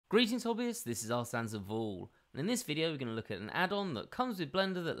Greetings hobbyists, this is Arsanzavul, and in this video we're going to look at an add-on that comes with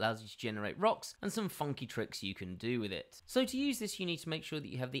Blender that allows you to generate rocks and some funky tricks you can do with it. So to use this you need to make sure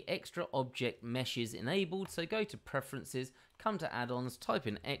that you have the extra object meshes enabled, so go to preferences, come to add-ons, type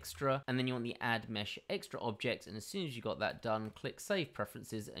in extra, and then you want the add mesh extra object, and as soon as you got that done, click save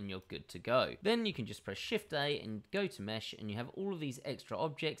preferences and you're good to go. Then you can just press Shift A and go to mesh and you have all of these extra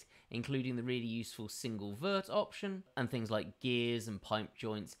objects, including the really useful single vert option and things like gears and pipe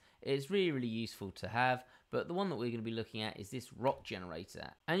joints. It's really useful to have, but the one that we're going to be looking at is this rock generator.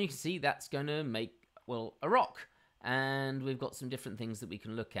 And you can see that's going to make, well, a rock. And we've got some different things that we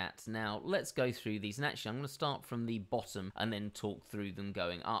can look at. Now, let's go through these. And actually, I'm going to start from the bottom and then talk through them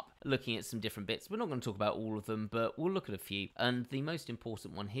going up, looking at some different bits. We're not going to talk about all of them, but we'll look at a few. And the most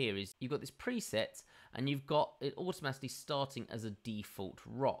important one here is you've got this preset, and you've got it automatically starting as a default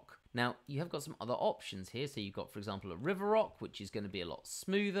rock. Now, you have got some other options here. So you've got, for example, a river rock, which is going to be a lot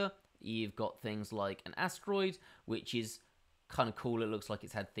smoother. You've got things like an asteroid, which is kind of cool. It looks like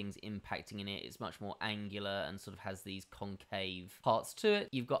it's had things impacting in it. It's much more angular and sort of has these concave parts to it.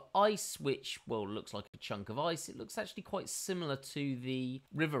 You've got ice, which, well, looks like a chunk of ice. It looks actually quite similar to the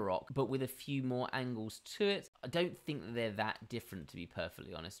river rock, but with a few more angles to it. I don't think that they're that different, to be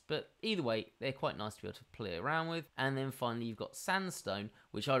perfectly honest, but either way, they're quite nice to be able to play around with. And then finally, you've got sandstone,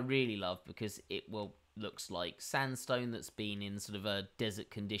 which I really love because it will looks like sandstone that's been in sort of a desert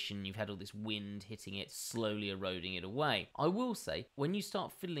condition. You've had all this wind hitting it, slowly eroding it away. I will say, when you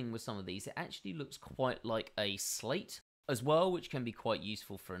start fiddling with some of these, it actually looks quite like a slate as well, which can be quite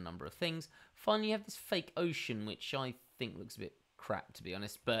useful for a number of things. Finally, you have this fake ocean, which I think looks a bit crap, to be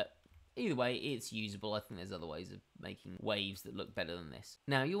honest, but either way, it's usable. I think there's other ways of making waves that look better than this.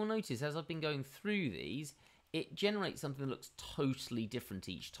 Now, you'll notice as I've been going through these, it generates something that looks totally different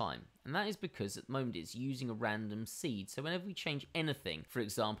each time. And that is because at the moment it's using a random seed. So whenever we change anything, for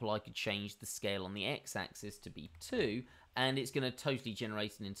example, I could change the scale on the x-axis to be 2, and it's going to totally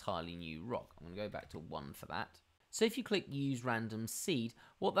generate an entirely new rock. I'm going to go back to 1 for that. So if you click use random seed,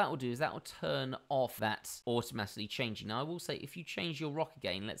 what that will do is that will turn off that automatically changing. Now I will say if you change your rock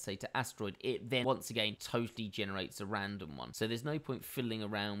again, let's say to asteroid, it then once again totally generates a random one. So there's no point fiddling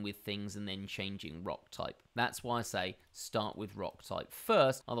around with things and then changing rock type. That's why I say start with rock type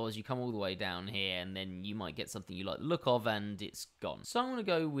first, otherwise you come all the way down here and then you might get something you like the look of and it's gone. So I'm going to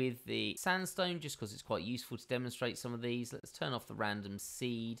go with the sandstone just because it's quite useful to demonstrate some of these. Let's turn off the random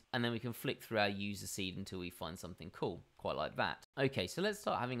seed and then we can flick through our user seed until we find something cool, quite like that. Okay, so let's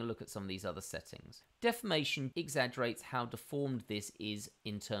start having a look at some of these other settings. Deformation exaggerates how deformed this is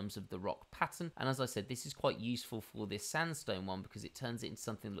in terms of the rock pattern, and as I said, this is quite useful for this sandstone one because it turns it into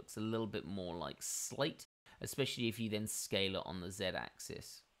something that looks a little bit more like slate, especially if you then scale it on the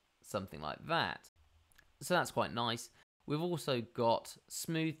z-axis, something like that. So that's quite nice. We've also got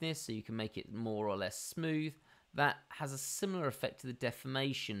smoothness, so you can make it more or less smooth. That has a similar effect to the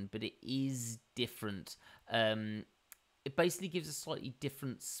deformation, but it is different. It basically gives a slightly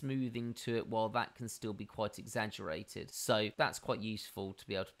different smoothing to it, while that can still be quite exaggerated. So that's quite useful to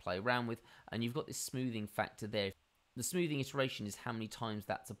be able to play around with. And you've got this smoothing factor there. The smoothing iteration is how many times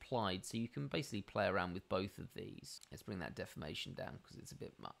that's applied, so you can basically play around with both of these. Let's bring that deformation down because it's a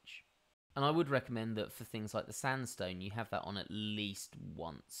bit much. And I would recommend that for things like the sandstone, you have that on at least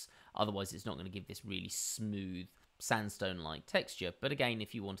once. Otherwise, it's not going to give this really smooth sandstone-like texture. But again,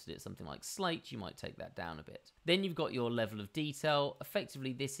 if you wanted it something like slate, you might take that down a bit. Then you've got your level of detail.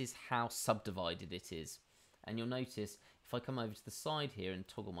 Effectively, this is how subdivided it is. And you'll notice, if I come over to the side here and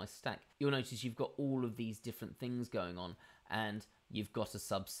toggle my stack, you'll notice you've got all of these different things going on. And you've got a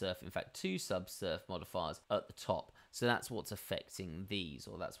subsurf, in fact 2 subsurf modifiers at the top. So that's what's affecting these,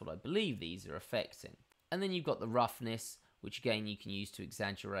 or that's what I believe these are affecting. And then you've got the roughness, which again you can use to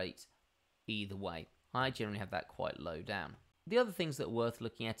exaggerate either way. I generally have that quite low down. The other things that are worth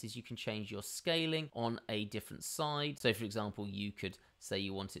looking at is you can change your scaling on a different side. So for example, you could say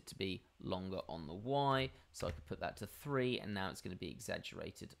you want it to be longer on the Y, so I could put that to 3 and now it's going to be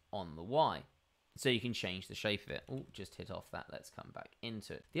exaggerated on the Y. So you can change the shape of it. Oh, just hit off that. Let's come back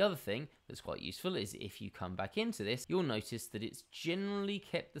into it. The other thing that's quite useful is if you come back into this, you'll notice that it's generally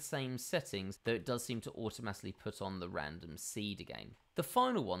kept the same settings, though it does seem to automatically put on the random seed again. The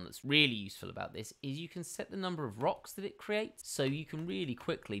final one that's really useful about this is you can set the number of rocks that it creates. So you can really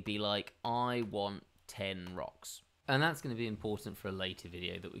quickly be like, I want 10 rocks. And that's going to be important for a later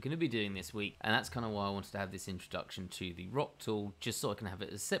video that we're going to be doing this week, and that's kind of why I wanted to have this introduction to the rock tool, just so I can have it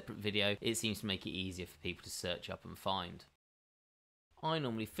as a separate video. It seems to make it easier for people to search up and find. I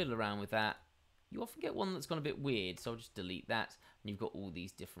normally fiddle around with that. You often get one that's gone a bit weird, so I'll just delete that, and you've got all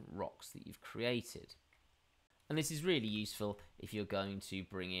these different rocks that you've created. And this is really useful if you're going to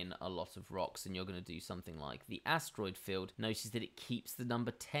bring in a lot of rocks and you're going to do something like the asteroid field. Notice that it keeps the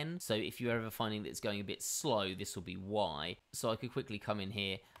number 10. So if you're ever finding that it's going a bit slow, this will be why. So I could quickly come in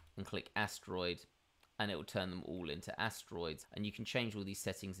here and click asteroid, and it will turn them all into asteroids. And you can change all these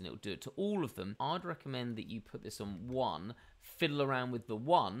settings and it will do it to all of them. I'd recommend that you put this on 1, fiddle around with the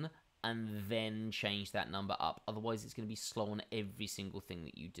 1, and then change that number up. Otherwise, it's going to be slow on every single thing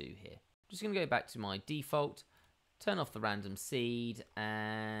that you do here. Just going to go back to my default, turn off the random seed,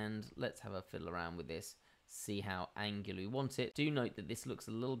 and let's have a fiddle around with this. See how angular we want it. Do note that this looks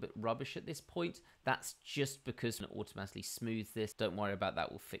a little bit rubbish at this point. That's just because it automatically smooths this. Don't worry about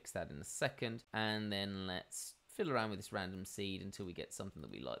that, we'll fix that in a second. And then let's fiddle around with this random seed until we get something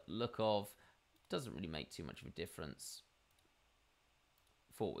that we like the look of. Doesn't really make too much of a difference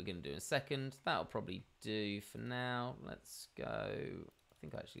for what we're going to do in a second. That'll probably do for now. Let's go. I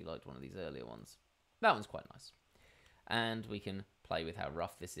think I actually liked one of these earlier ones. That one's quite nice. And we can play with how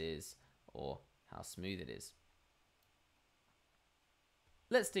rough this is or how smooth it is.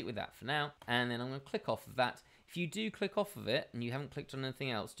 Let's stick with that for now, and then I'm going to click off of that. If you do click off of it and you haven't clicked on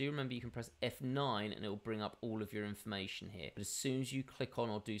anything else, do remember you can press F9 and it will bring up all of your information here. But as soon as you click on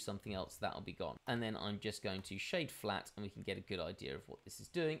or do something else, that'll be gone. And then I'm just going to shade flat and we can get a good idea of what this is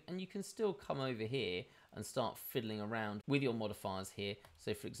doing. And you can still come over here and start fiddling around with your modifiers here.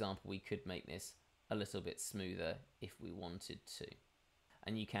 So for example, we could make this a little bit smoother if we wanted to.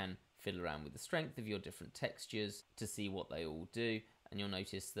 And you can fiddle around with the strength of your different textures to see what they all do. And you'll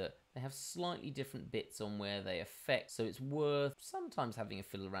notice that they have slightly different bits on where they affect. So it's worth sometimes having a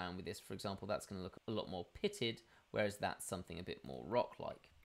fiddle around with this. For example, that's going to look a lot more pitted, whereas that's something a bit more rock-like.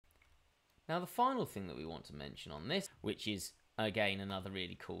 Now, the final thing that we want to mention on this, which is, again, another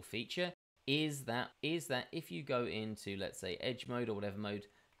really cool feature, is that if you go into, let's say, edge mode or whatever mode,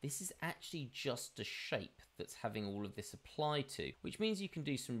 this is actually just a shape that's having all of this applied to, which means you can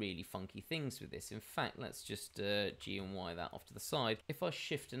do some really funky things with this. In fact, let's just G and Y that off to the side. If I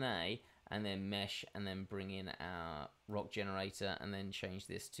shift an A and then mesh and then bring in our rock generator and then change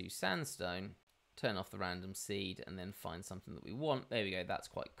this to sandstone, turn off the random seed and then find something that we want. There we go, that's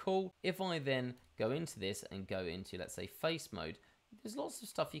quite cool. If I then go into this and go into, let's say, face mode, there's lots of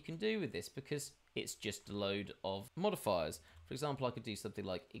stuff you can do with this because it's just a load of modifiers. For example, I could do something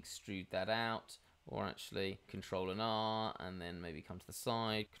like extrude that out, or actually Control and R, and then maybe come to the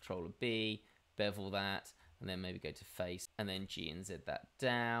side, Control and B, bevel that, and then maybe go to face, and then G and Z that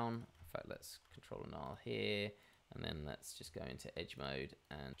down. In fact, let's Control and R here, and then let's just go into edge mode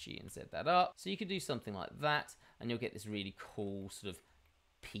and G and Z that up. So you could do something like that, and you'll get this really cool sort of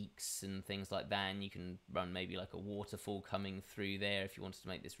peaks and things like that, and you can run maybe like a waterfall coming through there if you wanted to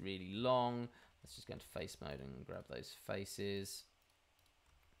make this really long. Let's just go into face mode and grab those faces.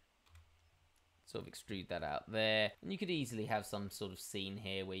 Sort of extrude that out there. And you could easily have some sort of scene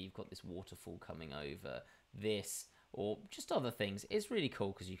here where you've got this waterfall coming over this, or just other things. It's really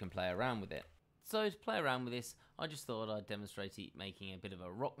cool because you can play around with it. So to play around with this, I just thought I'd demonstrate it making a bit of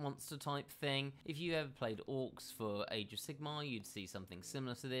a rock monster type thing. If you ever played Orcs for Age of Sigmar, you'd see something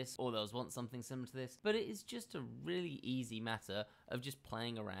similar to this, or they'll want something similar to this. But it is just a really easy matter of just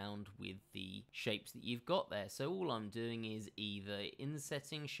playing around with the shapes that you've got there. So all I'm doing is either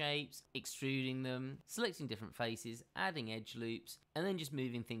insetting shapes, extruding them, selecting different faces, adding edge loops, and then just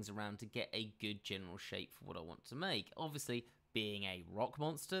moving things around to get a good general shape for what I want to make. Obviously, being a rock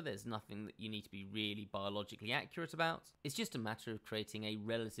monster, there's nothing that you need to be really biologically accurate about. It's just a matter of creating a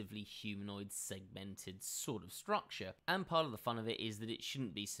relatively humanoid segmented sort of structure. And part of the fun of it is that it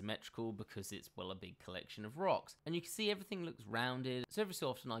shouldn't be symmetrical because it's, well, a big collection of rocks. And you can see everything looks rounded. So every so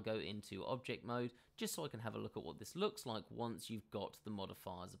often I go into object mode just so I can have a look at what this looks like once you've got the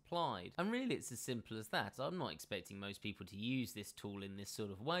modifiers applied. And really it's as simple as that. I'm not expecting most people to use this tool in this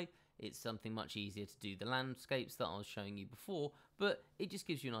sort of way. It's something much easier to do the landscapes that I was showing you before, but it just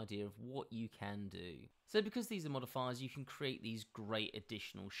gives you an idea of what you can do. So because these are modifiers, you can create these great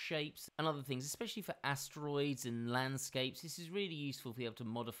additional shapes and other things, especially for asteroids and landscapes. This is really useful to be able to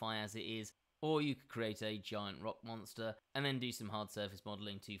modify as it is. Or you could create a giant rock monster and then do some hard surface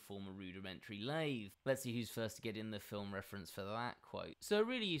modelling to form a rudimentary lathe. Let's see who's first to get in the film reference for that quote. So a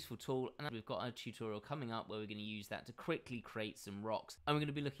really useful tool, and we've got a tutorial coming up where we're going to use that to quickly create some rocks. And we're going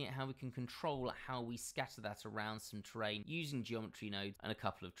to be looking at how we can control how we scatter that around some terrain using geometry nodes and a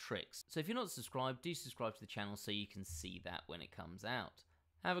couple of tricks. So if you're not subscribed, do subscribe to the channel so you can see that when it comes out.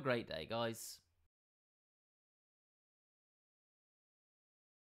 Have a great day, guys.